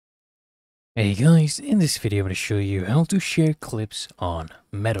Hey guys, in this video I'm going to show you how to share clips on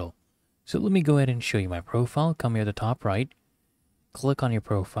Metal. So let me go ahead and show you my profile. Come here to the top right, click on your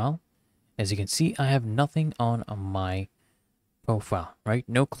profile. As you can see, I have nothing on my profile, right?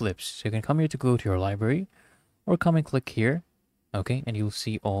 No clips. So you can come here to go to your library or come and click here, okay? And you'll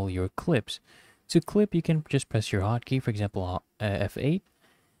see all your clips. To clip, you can just press your hotkey, for example, F8.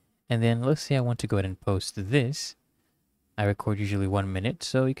 And then let's say I want to go ahead and post this. I record usually 1 minute,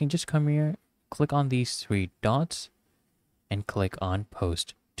 so you can just come here, click on these three dots, and click on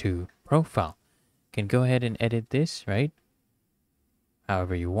Post to Profile. You can go ahead and edit this, right?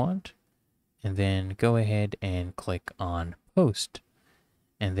 However you want. And then go ahead and click on Post.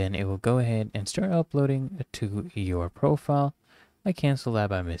 And then it will go ahead and start uploading to your profile. I canceled that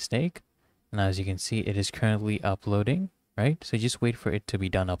by mistake. And as you can see, it is currently uploading, right? So just wait for it to be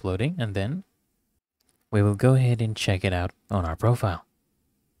done uploading, and then we will go ahead and check it out on our profile.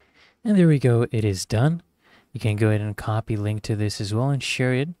 And there we go, it is done. You can go ahead and copy link to this as well and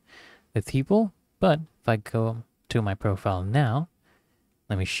share it with people. But if I go to my profile now,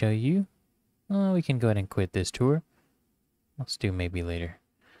 let me show you. We can go ahead and quit this tour. Let's do maybe later.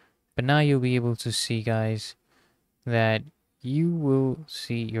 But now you'll be able to see, guys, that you will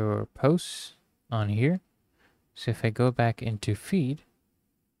see your posts on here. So if I go back into feed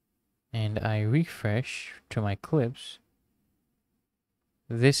and I refresh to my clips,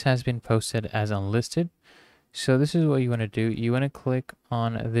 this has been posted as unlisted. So this is what you want to do. You want to click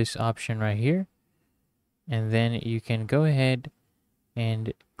on this option right here, and then you can go ahead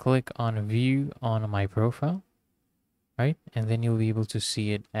and click on view on my profile, right? And then you'll be able to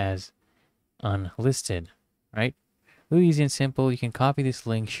see it as unlisted, right? Really easy and simple. You can copy this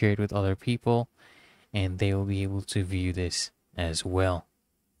link, share it with other people, and they will be able to view this as well.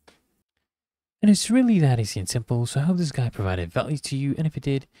 And it's really that easy and simple, so I hope this guide provided value to you, and if it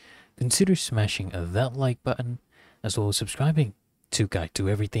did, consider smashing that like button, as well as subscribing to Guide to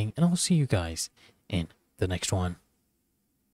Everything, and I'll see you guys in the next one.